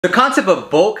The concept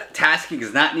of bulk tasking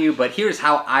is not new, but here's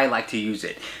how I like to use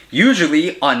it.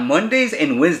 Usually on Mondays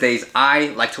and Wednesdays, I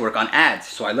like to work on ads.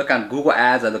 So I look on Google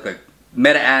Ads, I look at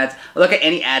Meta Ads, I look at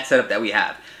any ad setup that we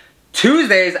have.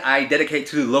 Tuesdays, I dedicate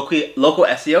to local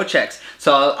SEO checks.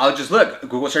 So I'll just look,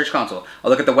 Google Search Console. I'll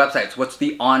look at the websites. What's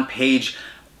the on-page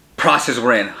process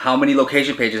we're in? How many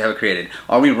location pages have we created?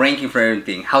 Are we ranking for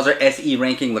everything? How's our SE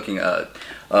ranking looking?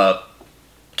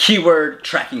 Keyword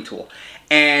tracking tool.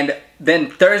 And then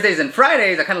Thursdays and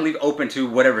Fridays, I kind of leave open to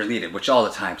whatever is needed, which all the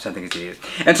time something is needed.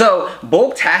 And so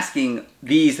bulk tasking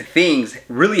these things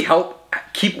really help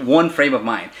keep one frame of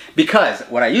mind. Because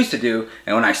what I used to do,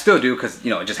 and what I still do, because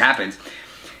it just happens,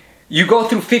 you go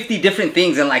through 50 different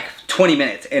things in like 20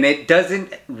 minutes, and it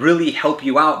doesn't really help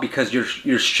you out because you're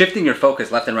shifting your focus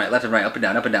left and right, up and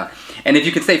down, up and down. And if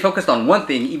you can stay focused on one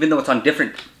thing, even though it's on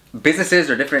different businesses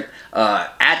or different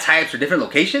ad types or different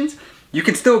locations, you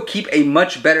can still keep a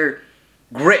much better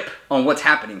grip on what's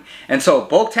happening. And so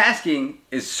bulk tasking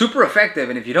is super effective,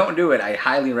 and if you don't do it, I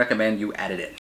highly recommend you add it in.